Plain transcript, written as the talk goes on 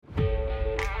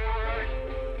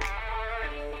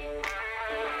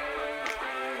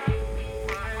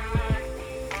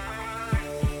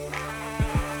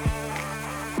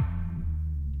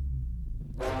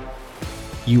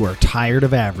You are tired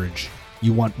of average.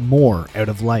 You want more out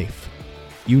of life.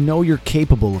 You know you're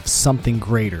capable of something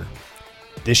greater.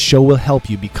 This show will help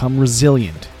you become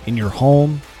resilient in your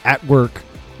home, at work,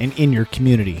 and in your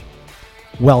community.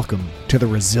 Welcome to the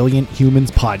Resilient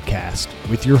Humans Podcast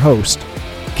with your host,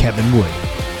 Kevin Wood.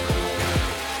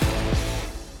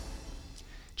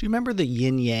 Do you remember the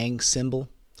yin-yang symbol?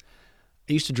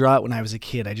 I used to draw it when I was a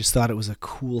kid. I just thought it was a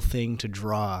cool thing to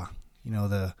draw. You know,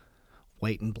 the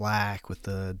white and black with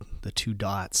the two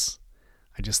dots.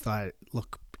 I just thought it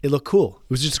looked cool. It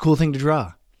was just a cool thing to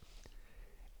draw.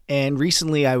 And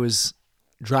recently I was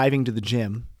driving to the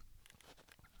gym,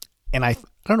 and I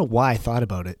don't know why I thought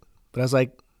about it, but I was like,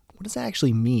 what does that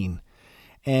actually mean?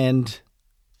 And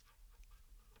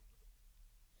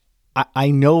I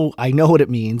know what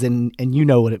it means, and you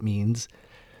know what it means.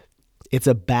 It's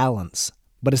a balance.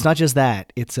 But it's not just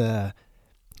that.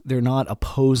 They're not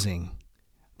opposing.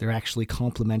 They're actually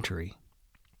complementary.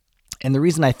 And the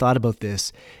reason I thought about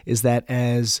this is that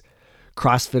as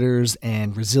CrossFitters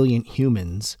and resilient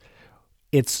humans,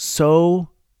 it's so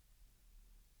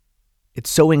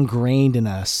ingrained in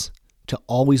us to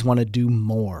always want to do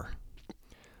more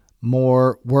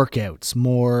workouts,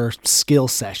 more skill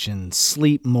sessions,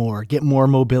 sleep more, get more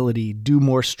mobility, do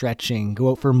more stretching,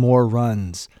 go out for more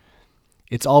runs.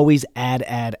 It's always add.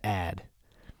 And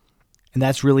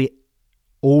that's really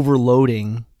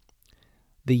overloading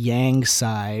the yang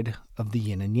side of the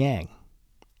yin and yang.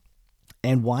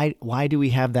 And why do we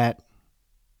have that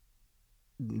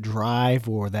drive,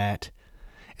 or that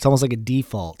it's almost like a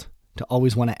default to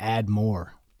always want to add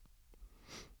more?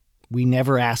 We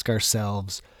never ask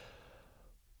ourselves,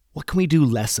 what can we do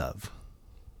less of?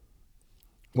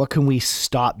 What can we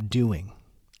stop doing?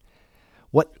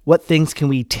 What things can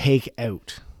we take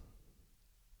out?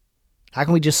 How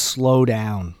can we just slow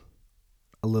down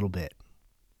a little bit?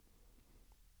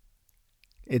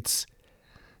 It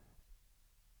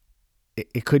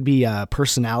could be a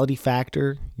personality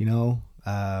factor, you know.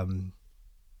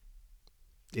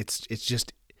 It's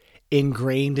just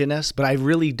ingrained in us, but I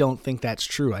really don't think that's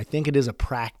true. I think it is a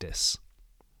practice.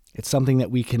 It's something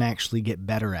that we can actually get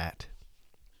better at.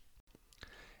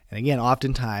 And again,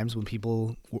 oftentimes when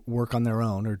people work on their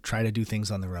own or try to do things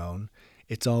on their own,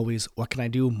 it's always, what can I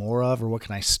do more of, or what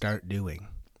can I start doing?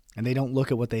 And they don't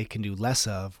look at what they can do less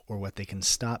of or what they can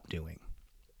stop doing.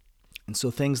 And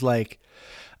so things like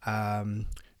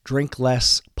drink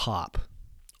less pop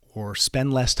or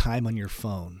spend less time on your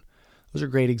phone, those are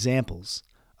great examples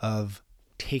of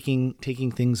taking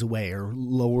things away or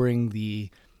lowering the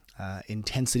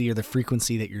intensity or the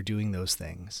frequency that you're doing those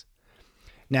things.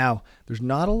 Now, there's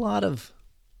not a lot of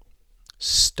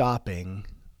stopping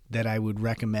that I would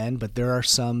recommend, but there are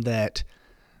some that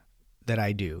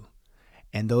I do.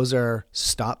 And those are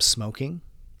stop smoking,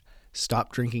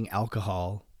 stop drinking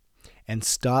alcohol, and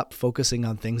stop focusing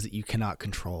on things that you cannot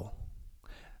control.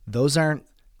 Those aren't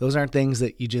things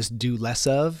that you just do less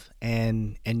of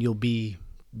and you'll be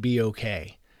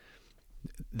okay.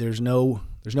 There's no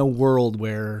world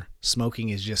where smoking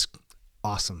is just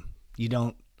awesome.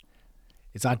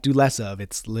 It's not do less of,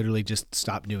 it's literally just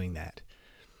stop doing that.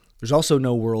 There's also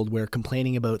no world where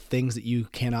complaining about things that you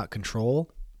cannot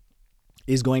control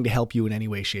is going to help you in any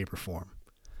way, shape, or form.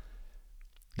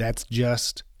 It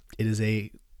is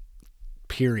a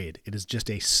period. It is just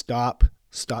a stop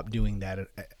doing that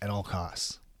at all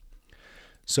costs.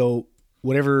 So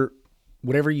whatever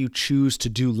you choose to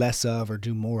do less of or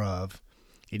do more of,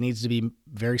 it needs to be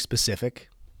very specific.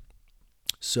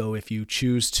 So if you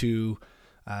choose to,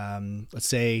 let's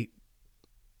say,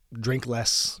 drink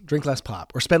less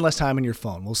pop or spend less time on your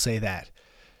phone, we'll say that.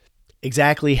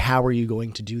 Exactly how are you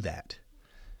going to do that?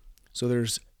 So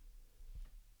there's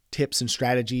tips and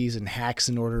strategies and hacks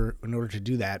in order to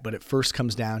do that, but it first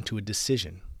comes down to a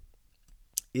decision.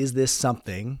 Is this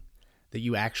something that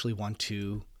you actually want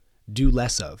to do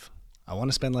less of? I want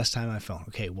to spend less time on my phone.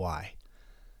 Okay, why?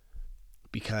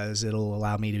 Because it'll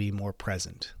allow me to be more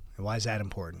present. And why is that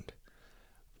important?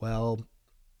 Well,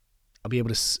 I'll be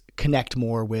able to connect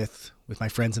more with my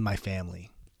friends and my family.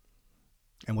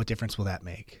 And what difference will that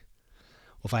make?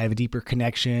 Well, if I have a deeper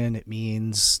connection, it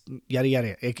means yada,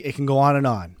 yada. It can go on and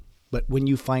on. But when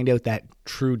you find out that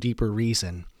true, deeper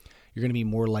reason, you're going to be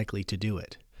more likely to do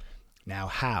it. Now,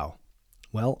 how?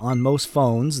 Well, on most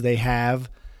phones, they have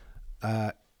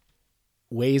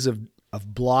ways of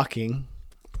blocking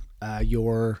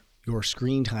your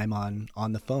screen time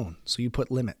on the phone. So you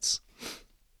put limits.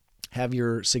 Have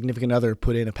your significant other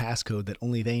put in a passcode that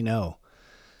only they know,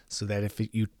 so that if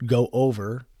you go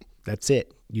over, that's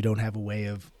it. You don't have a way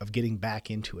of getting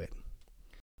back into it.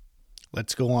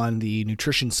 Let's go on the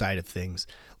nutrition side of things.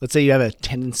 Let's say you have a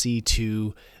tendency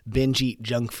to binge eat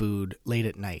junk food late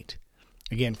at night.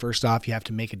 Again, first off, you have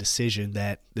to make a decision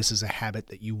that this is a habit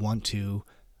that you want to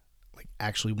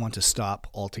actually want to stop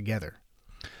altogether.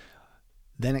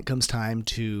 Then it comes time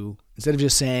to, instead of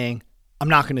just saying, I'm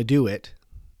not going to do it,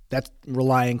 that's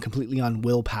relying completely on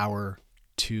willpower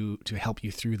to help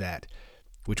you through that,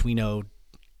 which we know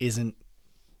isn't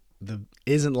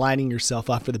lining yourself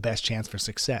up for the best chance for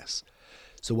success.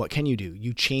 So what can you do?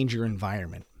 You change your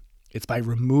environment. It's by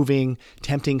removing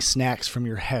tempting snacks from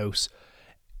your house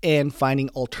and finding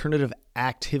alternative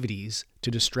activities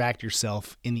to distract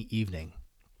yourself in the evening.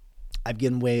 I've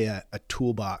given away a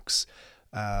toolbox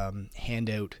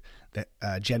handout that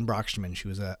Jen Brocksterman, she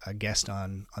was a guest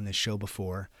on this show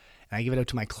before, and I give it out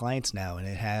to my clients now, and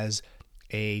it has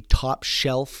a top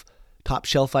shelf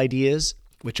ideas,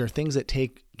 which are things that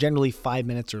take generally 5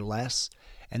 minutes or less,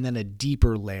 and then a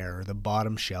deeper layer, the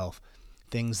bottom shelf,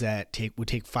 things that would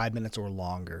take 5 minutes or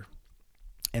longer.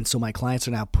 And so my clients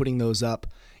are now putting those up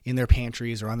in their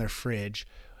pantries or on their fridge,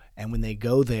 and when they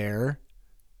go there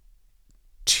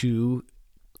to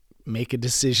make a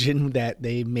decision that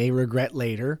they may regret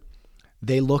later,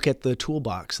 they look at the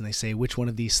toolbox and they say, which one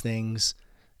of these things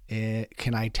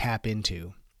can I tap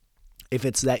into? If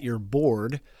it's that you're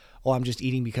bored, I'm just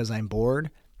eating because I'm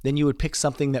bored, then you would pick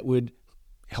something that would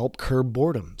help curb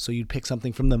boredom. So you'd pick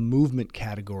something from the movement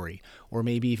category, or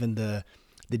maybe even the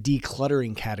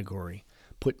decluttering category.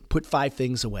 Put 5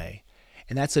 things away.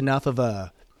 And that's enough of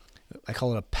I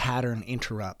call it a pattern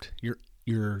interrupt.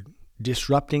 You're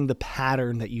disrupting the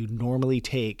pattern that you normally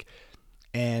take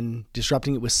and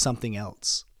disrupting it with something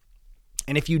else.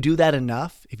 And if you do that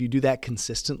enough, if you do that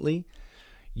consistently,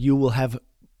 you will have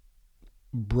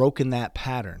broken that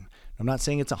pattern. I'm not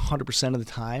saying it's 100% of the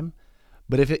time,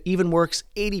 but if it even works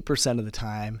 80% of the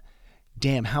time,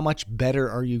 damn, how much better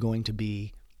are you going to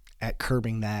be at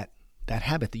curbing that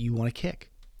habit that you want to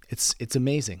kick? It's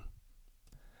amazing.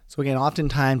 So again,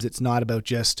 oftentimes it's not about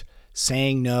just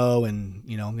saying no and,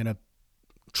 I'm going to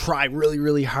try really,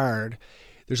 really hard.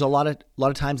 There's a lot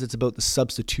of times it's about the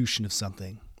substitution of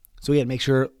something. So again, make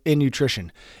sure in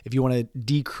nutrition, if you want to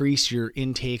decrease your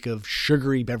intake of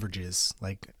sugary beverages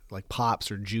like pops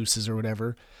or juices or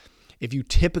whatever, if you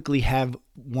typically have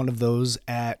one of those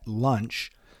at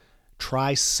lunch,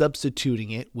 try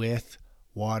substituting it with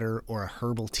water or a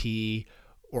herbal tea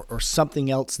or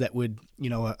something else that would,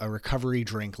 a recovery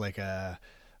drink like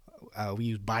we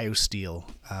use BioSteel.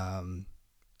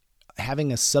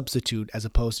 Having a substitute as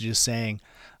opposed to just saying,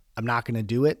 I'm not going to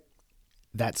do it,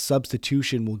 that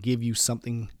substitution will give you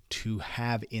something to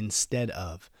have instead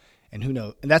of. And who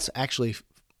knows? And that's actually,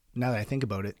 now that I think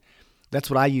about it, that's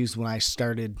what I used when I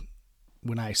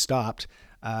stopped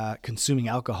consuming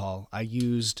alcohol.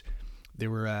 There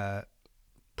were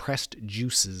pressed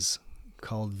juices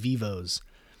called Vivos,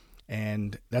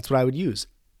 and that's what I would use.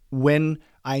 When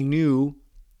I knew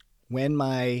when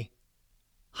my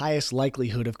highest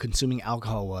likelihood of consuming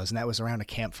alcohol was, and that was around a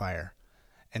campfire.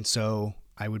 And so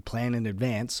I would plan in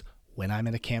advance, when I'm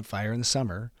at a campfire in the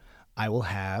summer, I will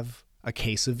have a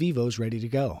case of Vivos ready to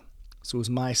go. So it was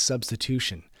my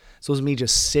substitution. So it was me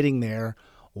just sitting there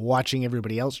watching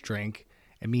everybody else drink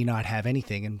and me not have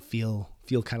anything and feel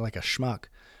kind of like a schmuck.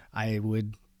 I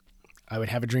would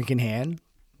have a drink in hand.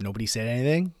 Nobody said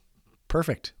anything.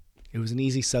 Perfect. It was an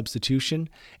easy substitution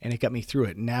and it got me through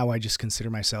it. Now I just consider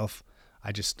myself,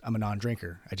 I'm a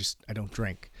non-drinker. I don't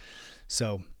drink.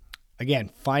 So again,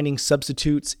 finding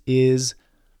substitutes is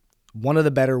one of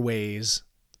the better ways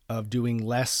of doing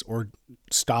less or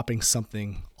stopping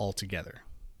something altogether.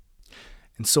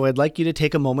 And so I'd like you to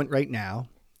take a moment right now,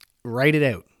 write it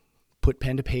out, put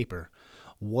pen to paper.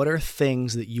 What are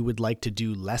things that you would like to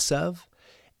do less of?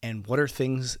 And what are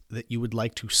things that you would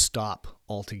like to stop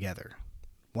altogether?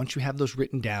 Once you have those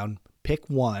written down, pick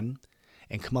one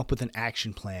and come up with an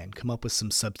action plan. Come up with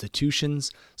some substitutions,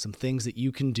 some things that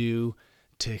you can do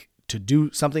to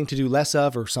do something to do less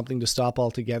of or something to stop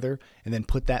altogether, and then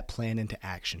put that plan into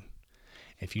action.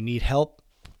 If you need help,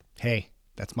 hey,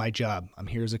 that's my job. I'm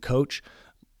here as a coach.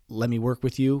 Let me work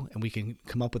with you and we can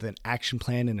come up with an action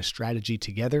plan and a strategy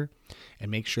together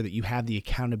and make sure that you have the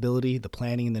accountability, the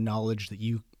planning, and the knowledge that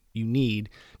you need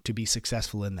to be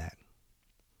successful in that.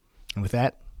 And with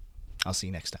that, I'll see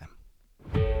you next time.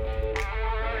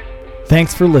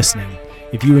 Thanks for listening.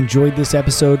 If you enjoyed this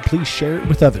episode, please share it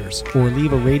with others or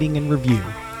leave a rating and review.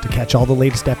 To catch all the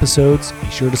latest episodes, be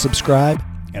sure to subscribe,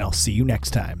 and I'll see you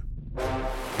next time.